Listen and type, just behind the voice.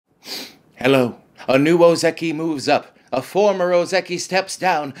Hello. A new Ozeki moves up, a former Ozeki steps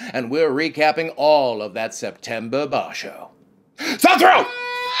down, and we're recapping all of that September Basho. Throw! Throw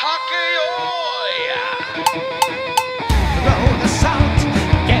the salt,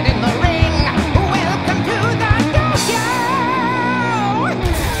 get in the ring. Welcome to the Dohyo.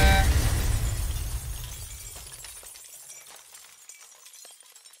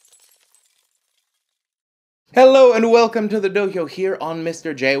 Hello and welcome to the Dohyo here on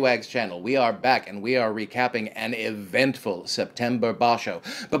Mr. JWags channel. We are back and we are recapping an eventful September Basho.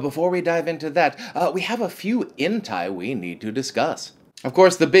 But before we dive into that, we have a few intai we need to discuss. Of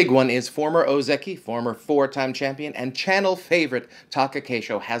course, the big one is former Ozeki, former 4-time champion, and channel favorite Taka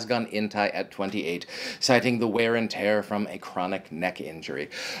Keisho has gone intai at 28, citing the wear and tear from a chronic neck injury.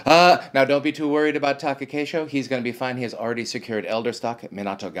 Now don't be too worried about Taka Keisho. He's going to be fine. He has already secured Elder Stock at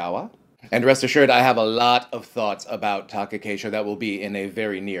Minatogawa. And rest assured, I have a lot of thoughts about Taka Keisho that will be in a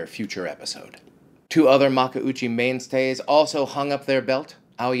very near future episode. Two other Makuuchi mainstays also hung up their belt,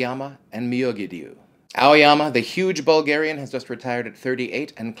 Aoyama and Miyogiryu. Aoyama, the huge Bulgarian, has just retired at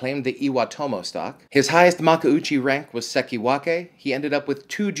 38 and claimed the Iwatomo stock. His highest Makuuchi rank was Sekiwake. He ended up with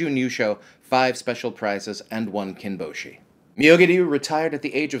 2 Junyusho, 5 special prizes, and 1 Kinboshi. Miyogiryu retired at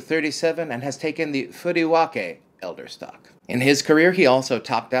the age of 37 and has taken the Furiwake Elder stock. In his career, he also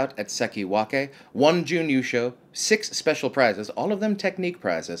topped out at Sekiwake, 1 Junyusho, 6 special prizes, all of them technique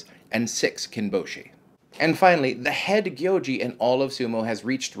prizes, and 6 Kinboshi. And finally, the head Gyoji in all of Sumo has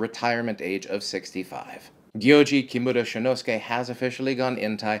reached retirement age of 65. Gyoji Kimura Shinosuke has officially gone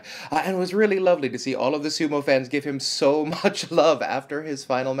intai, and it was really lovely to see all of the Sumo fans give him so much love after his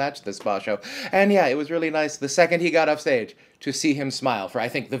final match this Basho. And yeah, it was really nice the second he got off stage to see him smile for I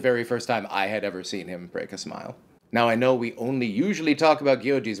think the very first time I had ever seen him break a smile. Now, I know we only usually talk about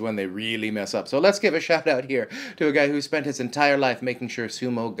Gyojis when they really mess up, so let's give a shout out here to a guy who spent his entire life making sure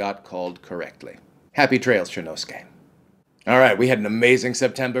Sumo got called correctly. Happy trails, Shinosuke. Alright, we had an amazing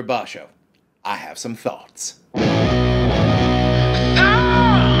September Basho. I have some thoughts.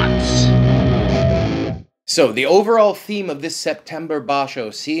 So, the overall theme of this September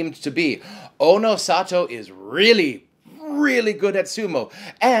Basho seemed to be Onosato is really good at sumo,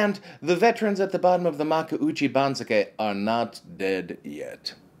 and the veterans at the bottom of the Makuuchi Banzuke are not dead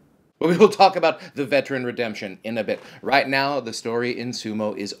yet. But we will talk about the veteran redemption in a bit. Right now, the story in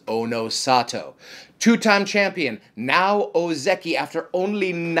sumo is Onosato. 2-time champion, now Ozeki after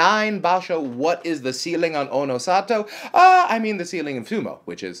only 9 Basho. What is the ceiling on Onosato? I mean the ceiling of sumo,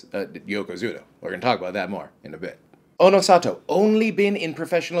 which is Yokozuna. We're going to talk about that more in a bit. Onosato, only been in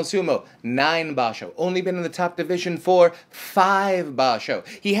professional sumo, 9 Basho. Only been in the top division for 5 Basho.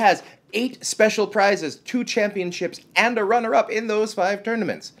 He has 8 special prizes, 2 championships, and a runner-up in those 5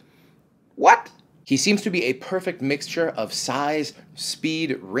 tournaments. What? He seems to be a perfect mixture of size,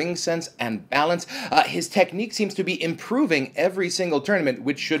 speed, ring sense, and balance. His technique seems to be improving every single tournament,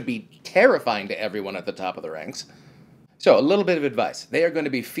 which should be terrifying to everyone at the top of the ranks. So, a little bit of advice. They are going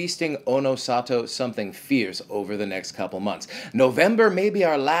to be feasting Onosato something fierce over the next couple months. November may be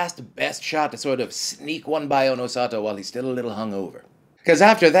our last best shot to sort of sneak one by Onosato while he's still a little hungover. Because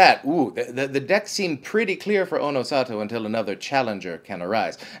after that, the deck seemed pretty clear for Onosato until another challenger can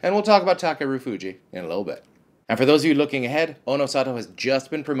arise. And we'll talk about Takeru Fuji in a little bit. And for those of you looking ahead, Onosato has just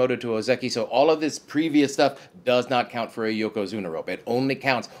been promoted to Ozeki, so all of this previous stuff does not count for a Yokozuna rope. It only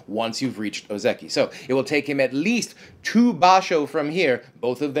counts once you've reached Ozeki. So it will take him at least 2 Basho from here,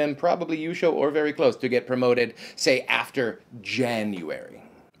 both of them probably Yusho or very close, to get promoted, say, after January.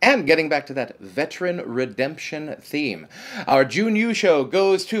 And getting back to that veteran redemption theme, our Junyusho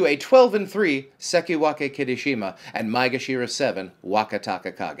goes to a 12-3 Sekiwake Kirishima and Maegashira 7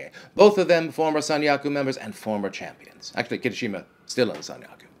 Wakataka Kage. Both of them former Sanyaku members and former champions. Actually, Kirishima still in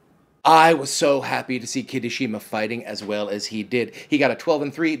Sanyaku. I was so happy to see Kirishima fighting as well as he did. He got a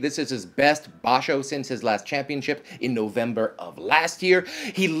 12-3. This is his best Basho since his last championship in November of last year.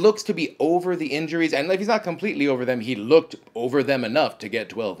 He looks to be over the injuries, and if he's not completely over them, he looked over them enough to get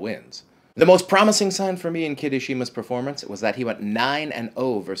 12 wins. The most promising sign for me in Kirishima's performance was that he went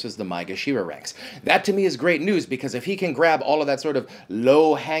 9-0 versus the Maegashira ranks. That to me is great news, because if he can grab all of that sort of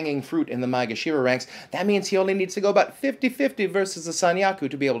low-hanging fruit in the Maegashira ranks, that means he only needs to go about 50-50 versus the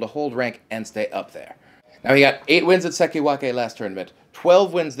Sanyaku to be able to hold rank and stay up there. Now, he got 8 wins at Sekiwake last tournament,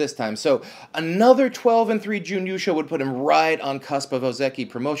 12 wins this time, so another 12-3 Junyusho would put him right on cusp of Ozeki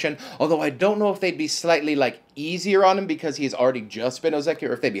promotion, although I don't know if they'd be slightly, easier on him because he's already just been Ozeki,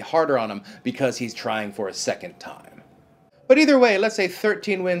 or if they'd be harder on him because he's trying for a second time. But either way, let's say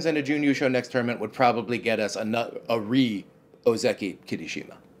 13 wins in a Junyusho next tournament would probably get us a re-Ozeki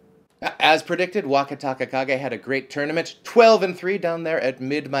Kirishima. As predicted, Waka Takakage had a great tournament, 12-3 down there at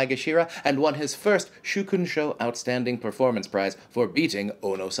mid Maegashira, and won his first Shukunsho Outstanding Performance Prize for beating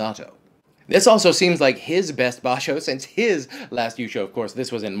Onosato. This also seems like his best basho since his last Yusho. Of course,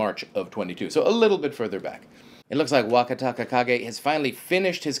 this was in March of 22, so a little bit further back. It looks like Waka Takakage has finally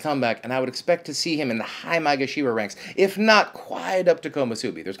finished his comeback, and I would expect to see him in the high Maegashira ranks, if not quite up to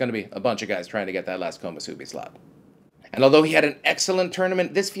Komusubi. There's going to be a bunch of guys trying to get that last Komusubi slot. And although he had an excellent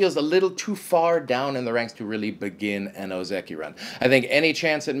tournament, this feels a little too far down in the ranks to really begin an Ozeki run. I think any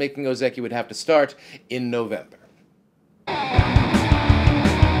chance at making Ozeki would have to start in November.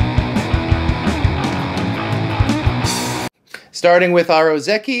 Starting with our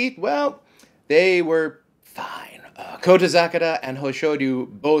Ozeki, well, they were fine. Kota Zakata and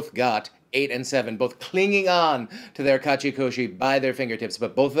Hoshoryu both got 8 and 7, both clinging on to their Kachikoshi by their fingertips,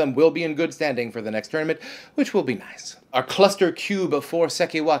 but both of them will be in good standing for the next tournament, which will be nice. Our cluster cube of 4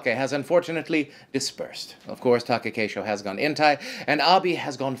 Sekiwake has unfortunately dispersed. Of course, Takekeisho has gone Intai, and Abi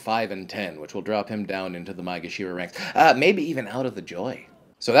has gone 5 and 10, which will drop him down into the Maegashira ranks, maybe even out of the Joy.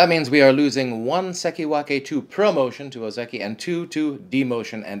 So that means we are losing 1 Sekiwake to promotion to Ozeki and 2 to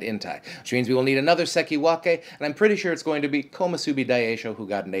demotion and Intai, which means we will need another Sekiwake, and I'm pretty sure it's going to be Komusubi Daieisho, who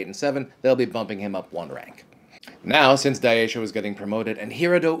got an 8 and 7. They'll be bumping him up 1 rank. Now, since Daieisho is getting promoted and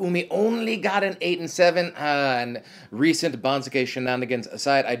Hirado Umi only got an 8 and 7, and recent Banzuke shenanigans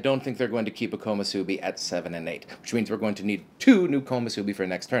aside, I don't think they're going to keep a Komusubi at 7 and 8, which means we're going to need 2 new Komusubi for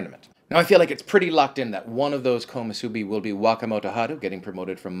next tournament. Now, I feel like it's pretty locked in that one of those Komusubi will be Wakamoto Haru, getting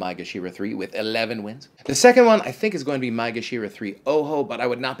promoted from Maegashira 3 with 11 wins. The second one, I think, is going to be Maegashira 3 Oho, but I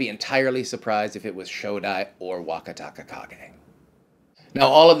would not be entirely surprised if it was Shodai or Waka Takakage. Now,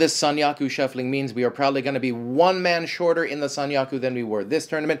 all of this Sanyaku shuffling means we are probably going to be 1 man shorter in the Sanyaku than we were this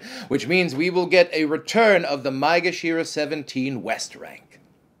tournament, which means we will get a return of the Maegashira 17 West rank.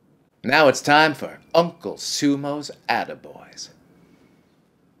 Now it's time for Uncle Sumo's Attaboys.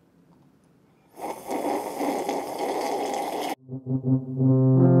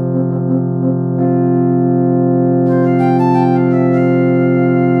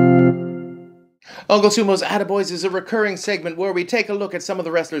 Uncle Sumo's Attaboys is a recurring segment where we take a look at some of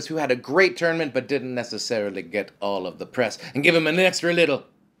the wrestlers who had a great tournament but didn't necessarily get all of the press and give him an extra little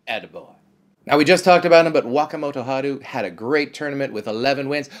attaboy. Now, we just talked about him, but Wakamoto Haru had a great tournament with 11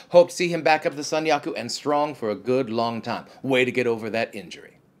 wins. Hope to see him back up the Sanyaku and strong for a good long time. Way to get over that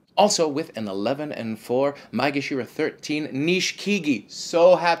injury. Also, with an 11 and 4, Maegashira 13, Nishikigi.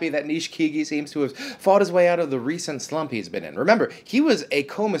 So happy that Nishikigi seems to have fought his way out of the recent slump he's been in. Remember, he was a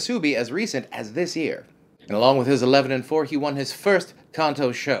Komusubi as recent as this year. And along with his 11 and 4, he won his first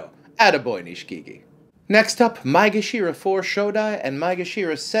Kanto show. Attaboy, Nishikigi. Next up, Maegashira 4 Shodai and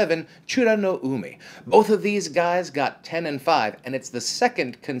Maegashira 7 Chura no Umi. Both of these guys got 10 and 5, and it's the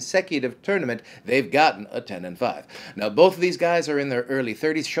second consecutive tournament they've gotten a 10 and 5. Now, both of these guys are in their early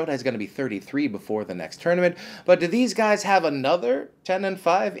 30s. Shodai's going to be 33 before the next tournament, but do these guys have another 10 and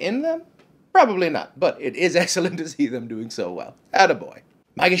 5 in them? Probably not, but it is excellent to see them doing so well. Attaboy.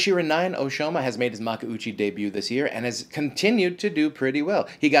 Maegashira 9 Oshoma has made his Makuuchi debut this year and has continued to do pretty well.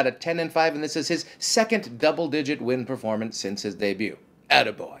 He got a 10 and 5, and this is his second double-digit win performance since his debut.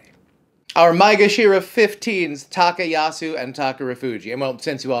 Attaboy. Our Maegashira 15s, Takayasu and Takarafuji. And well,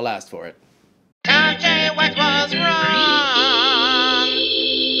 since you all asked for it. JWags was wrong.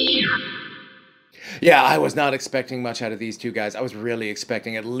 Yeah, I was not expecting much out of these two guys. I was really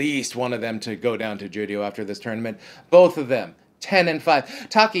expecting at least one of them to go down to judo after this tournament. Both of them 10 and 5.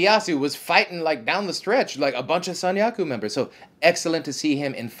 Takayasu was fighting like down the stretch like a bunch of Sanyaku members, so excellent to see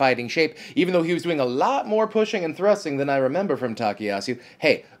him in fighting shape, even though he was doing a lot more pushing and thrusting than I remember from Takayasu.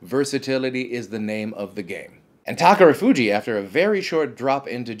 Hey, versatility is the name of the game. And Takarafuji, after a very short drop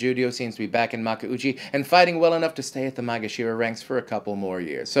into judo, seems to be back in Makuuchi and fighting well enough to stay at the Maegashira ranks for a couple more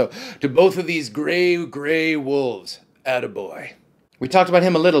years. So, to both of these gray wolves, attaboy. We talked about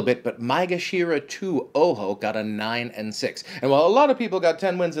him a little bit, but Maegashira 2 Oho got a 9 and 6. And while a lot of people got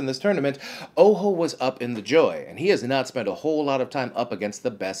 10 wins in this tournament, Oho was up in the Joy, and he has not spent a whole lot of time up against the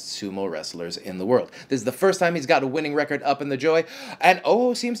best sumo wrestlers in the world. This is the first time he's got a winning record up in the Joy, and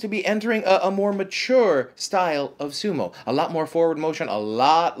Oho seems to be entering a more mature style of sumo. A lot more forward motion, a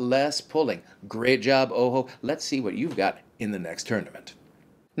lot less pulling. Great job, Oho. Let's see what you've got in the next tournament.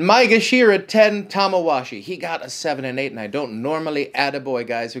 Maegashira 10 Tamawashi. He got a 7 and 8, and I don't normally attaboy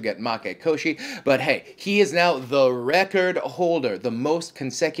guys who get Makekoshi, but hey, he is now the record holder, the most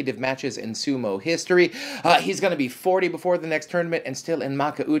consecutive matches in sumo history. He's going to be 40 before the next tournament and still in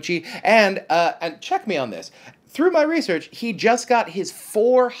Makuuchi, and check me on this. Through my research, he just got his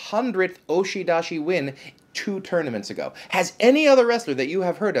 400th Oshidashi win 2 tournaments ago. Has any other wrestler that you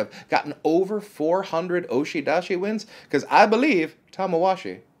have heard of gotten over 400 Oshidashi wins? Because I believe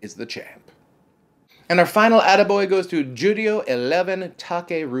Tamawashi is the champ. And our final attaboy goes to Judio 11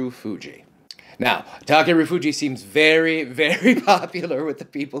 Takeru Fuji. Now, Takeru Fuji seems very, very popular with the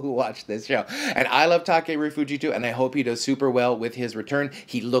people who watch this show. And I love Takeru Fuji too, and I hope he does super well with his return.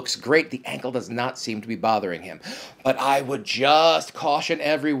 He looks great. The ankle does not seem to be bothering him. But I would just caution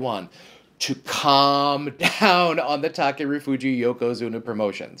everyone to calm down on the Takeru Fuji Yokozuna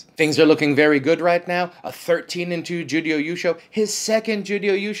promotions. Things are looking very good right now. A 13-2 Judio Yusho, his second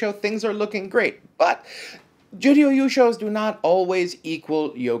Judio Yusho, things are looking great. But Judio Yushos do not always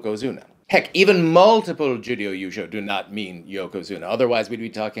equal Yokozuna. Heck, even multiple Judio Yusho do not mean Yokozuna. Otherwise, we'd be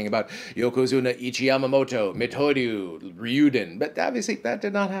talking about Yokozuna Ichi Yamamoto, Mitoryu, Ryuden. But obviously, that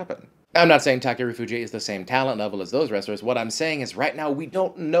did not happen. I'm not saying Takeru Fuji is the same talent level as those wrestlers. What I'm saying is right now we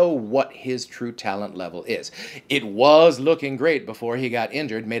don't know what his true talent level is. It was looking great before he got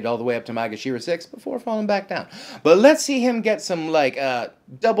injured, made it all the way up to Maegashira 6 before falling back down. But let's see him get some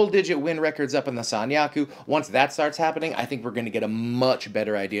double-digit win records up in the Sanyaku. Once that starts happening, I think we're going to get a much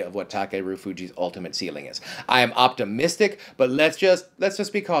better idea of what Takeru Fuji's ultimate ceiling is. I am optimistic, but let's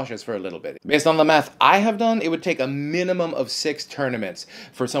just be cautious for a little bit. Based on the math I have done, it would take a minimum of 6 tournaments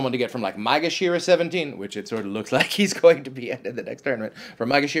for someone to get from like Maegashira 17, which it sort of looks like he's going to be at the next tournament, from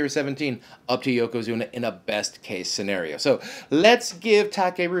Maegashira 17 up to Yokozuna in a best case scenario. So let's give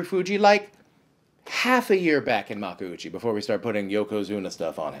Takeru Fuji like half a year back in Makuuchi before we start putting Yokozuna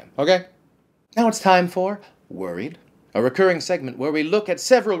stuff on him, okay? Now it's time for Worried, a recurring segment where we look at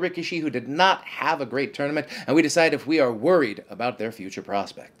several Rikishi who did not have a great tournament and we decide if we are worried about their future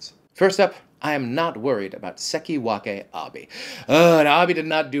prospects. First up, I am not worried about Sekiwake Abi. Now Abi did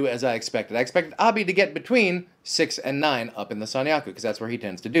not do as I expected. I expected Abi to get between 6 and 9 up in the Sanyaku, because that's where he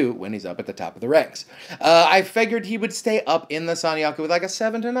tends to do when he's up at the top of the ranks. I figured he would stay up in the Sanyaku with like a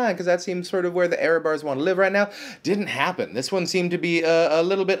 7 to 9, because that seems sort of where the error bars want to live right now. Didn't happen. This one seemed to be a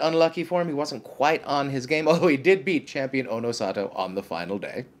little bit unlucky for him. He wasn't quite on his game, although he did beat champion Onosato on the final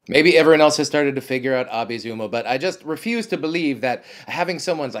day. Maybe everyone else has started to figure out Abizumo, but I just refuse to believe that having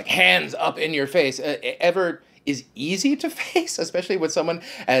someone's like hands up in your face ever is easy to face, especially with someone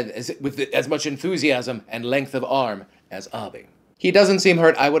with as much enthusiasm and length of arm as Abi. He doesn't seem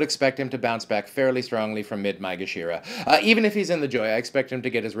hurt. I would expect him to bounce back fairly strongly from mid-Maegashira. Even if he's in the Joy, I expect him to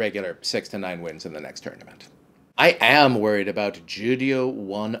get his regular 6 to 9 wins in the next tournament. I am worried about Judio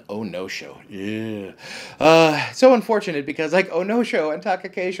 1 Onosho. Yeah. So unfortunate because like Onosho and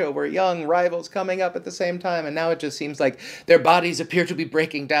Takakeisho were young rivals coming up at the same time, and now it just seems like their bodies appear to be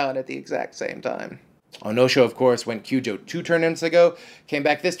breaking down at the exact same time. Onosho, of course, went Kyujo 2 tournaments ago, came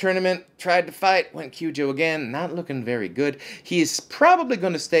back this tournament, tried to fight, went Kyujo again, not looking very good. He's probably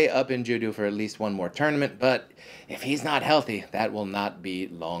going to stay up in Judo for at least one more tournament, but if he's not healthy, that will not be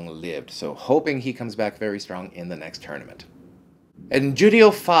long-lived. So hoping he comes back very strong in the next tournament. And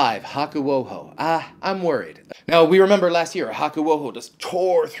Judio 5, Hakuoho. I'm worried. Now, we remember last year, Hakuoho just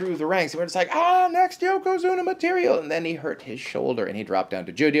tore through the ranks. And we're just like, next Yokozuna material. And then he hurt his shoulder and he dropped down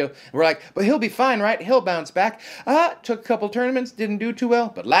to Judio. And we're like, but he'll be fine, right? He'll bounce back. Took a couple tournaments, didn't do too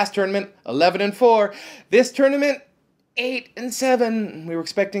well. But last tournament, 11-4. This tournament, 8-7. We were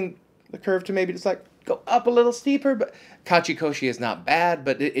expecting the curve to maybe just like go up a little steeper, but Kachikoshi is not bad,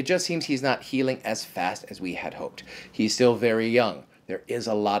 but it just seems he's not healing as fast as we had hoped. He's still very young. There is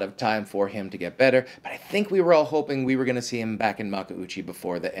a lot of time for him to get better, but I think we were all hoping we were going to see him back in Makuuchi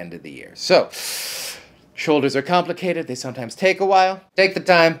before the end of the year. So, shoulders are complicated. They sometimes take a while. Take the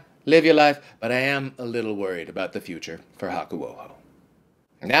time, live your life, but I am a little worried about the future for Hakuoho.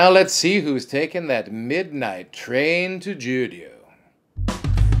 Now let's see who's taking that midnight train to Judio.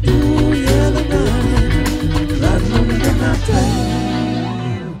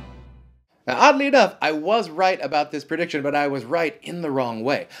 Now, oddly enough, I was right about this prediction, but I was right in the wrong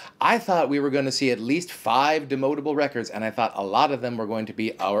way. I thought we were going to see at least 5 demotable records, and I thought a lot of them were going to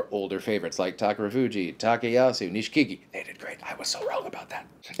be our older favorites, like Takeru Fuji, Takeyasu, Nishikigi. They did great. I was so wrong about that.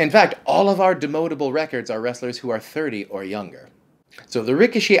 In fact, all of our demotable records are wrestlers who are 30 or younger. So the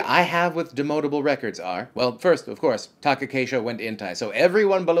Rikishi I have with demotable records are, well, first, of course, Takakeisho went Intai, so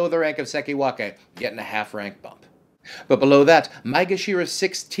everyone below the rank of Sekiwake getting a half-rank bump. But below that, Maegashira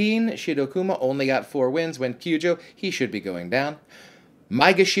 16, Shidokuma only got 4 wins, went Kyujo, he should be going down.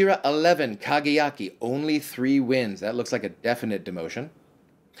 Maegashira 11, Kageyaki, only 3 wins, that looks like a definite demotion.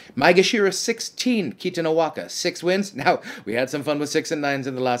 Maegashira 16, Kitanowaka, 6 wins. Now, we had some fun with 6 and 9s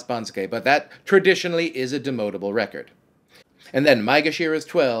in the last Bansuke, but that traditionally is a demotable record. And then Maegashira's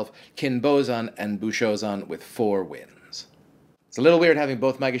 12, Kinbozan and Bushozan with 4 wins. It's a little weird having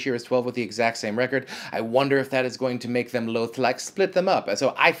both Maegashira's 12 with the exact same record. I wonder if that is going to make them loath to split them up.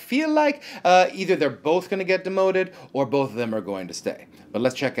 So I feel like either they're both going to get demoted or both of them are going to stay. But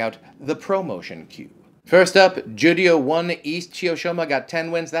let's check out the promotion queue. First up, Judio 1 East Chiyoshima got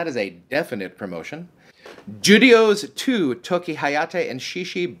 10 wins. That is a definite promotion. Judio's 2 Toki Hayate and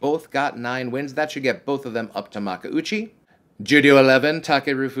Shishi both got 9 wins. That should get both of them up to Makauchi. Judio 11,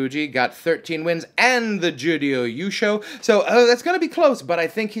 Takeru Fuji, got 13 wins, and the Judio Yusho. So that's going to be close, but I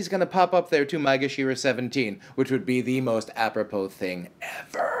think he's going to pop up there to Maegashira 17, which would be the most apropos thing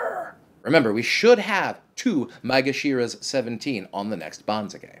ever. Remember, we should have 2 Maegashiras 17 on the next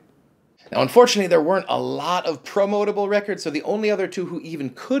Banzage. Now, unfortunately, there weren't a lot of promotable records, so the only other 2 who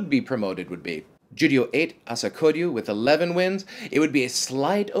even could be promoted would be Judio 8 Asakoryu with 11 wins. It would be a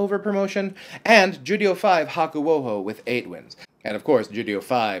slight over-promotion. And Judio 5 Hakuwoho with 8 wins. And of course, Judio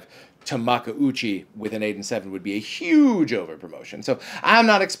 5 Tamakauchi with an 8 and 7 would be a huge over-promotion. So I'm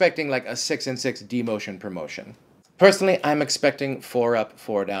not expecting like a 6 and 6 demotion promotion. Personally, I'm expecting 4 up,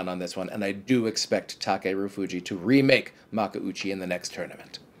 4 down on this one, and I do expect Takeru Fuji to remake Makauchi in the next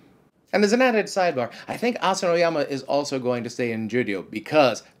tournament. And as an added sidebar, I think Asanoyama is also going to stay in Judio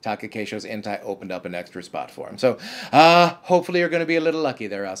because Takakeisho's Intai opened up an extra spot for him. So, hopefully you're going to be a little lucky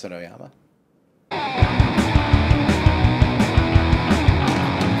there, Asanoyama.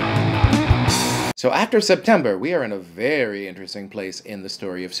 So after September, we are in a very interesting place in the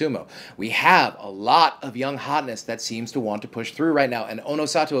story of sumo. We have a lot of young hotness that seems to want to push through right now, and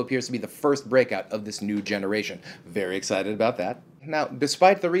Onosato appears to be the first breakout of this new generation. Very excited about that. Now,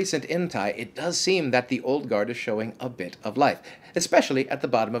 despite the recent Intai, it does seem that the old guard is showing a bit of life, especially at the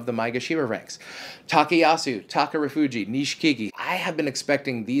bottom of the Maegashira ranks. Takayasu, Takarafuji, Nishikigi. I have been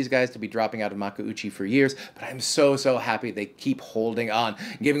expecting these guys to be dropping out of Makauchi for years, but I'm so happy they keep holding on,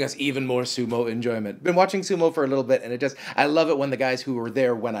 giving us even more sumo enjoyment. Been watching sumo for a little bit, and I love it when the guys who were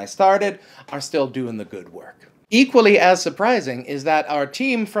there when I started are still doing the good work. Equally as surprising is that our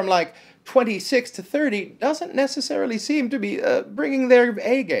team from like 26 to 30 doesn't necessarily seem to be bringing their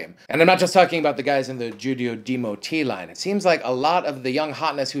A game. And I'm not just talking about the guys in the Judio Demo T line. It seems like a lot of the young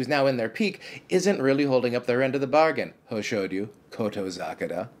hotness who's now in their peak isn't really holding up their end of the bargain. Hoshodyu, Koto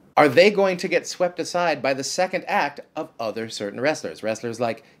Zakada. Are they going to get swept aside by the second act of other certain wrestlers? Wrestlers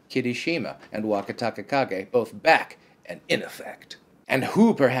like Kirishima and Wakataka Kage, both back and in effect. And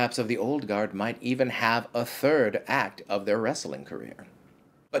who, perhaps, of the old guard might even have a third act of their wrestling career?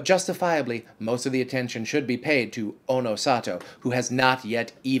 But justifiably, most of the attention should be paid to Onosato, who has not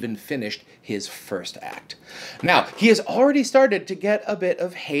yet even finished his first act. Now, he has already started to get a bit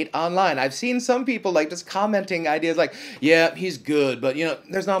of hate online. I've seen some people just commenting ideas like, yeah, he's good, but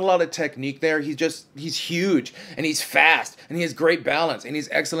there's not a lot of technique there. He's huge, and he's fast, and he has great balance, and he's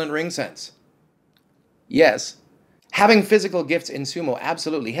excellent ring sense. Yes. Having physical gifts in sumo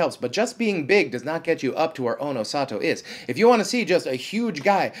absolutely helps, but just being big does not get you up to where Onosato is. If you want to see just a huge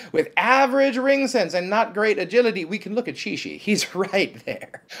guy with average ring sense and not great agility, we can look at Shishi. He's right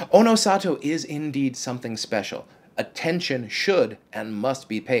there. Onosato is indeed something special. Attention should and must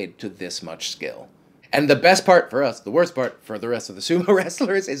be paid to this much skill. And the best part for us, the worst part for the rest of the sumo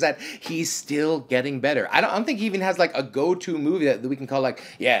wrestlers, is that he's still getting better. I don't think he even has a go-to movie that we can call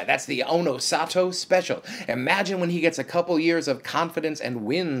yeah, that's the Onosato special. Imagine when he gets a couple years of confidence and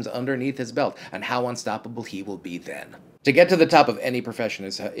wins underneath his belt, and how unstoppable he will be then. To get to the top of any profession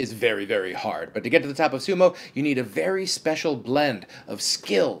is very, very hard, but to get to the top of sumo, you need a very special blend of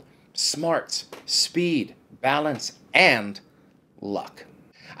skill, smarts, speed, balance, and luck.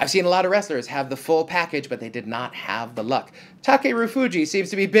 I've seen a lot of wrestlers have the full package, but they did not have the luck. Takeru Fuji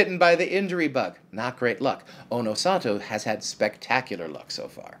seems to be bitten by the injury bug. Not great luck. Onosato has had spectacular luck so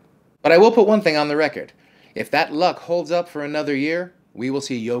far. But I will put one thing on the record. If that luck holds up for another year, we will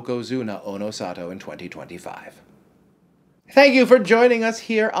see Yokozuna Onosato in 2025. Thank you for joining us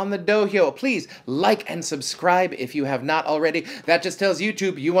here on the Dohyo. Please like and subscribe if you have not already. That just tells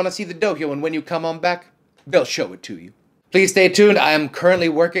YouTube you want to see the Dohyo, and when you come on back, they'll show it to you. Please stay tuned. I am currently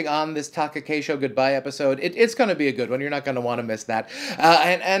working on this Takakeisho goodbye episode. It's going to be a good one. You're not going to want to miss that.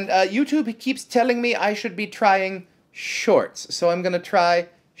 YouTube keeps telling me I should be trying shorts. So I'm going to try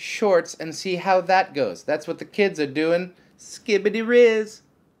shorts and see how that goes. That's what the kids are doing. Skibbity rizz.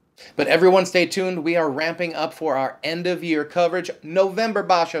 But everyone stay tuned. We are ramping up for our end-of-year coverage. November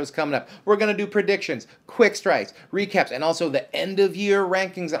Basho is coming up. We're going to do predictions, quick strikes, recaps, and also the end-of-year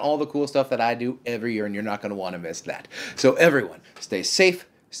rankings and all the cool stuff that I do every year, and you're not going to want to miss that. So everyone, stay safe,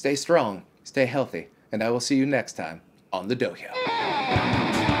 stay strong, stay healthy, and I will see you next time on the Dohyo.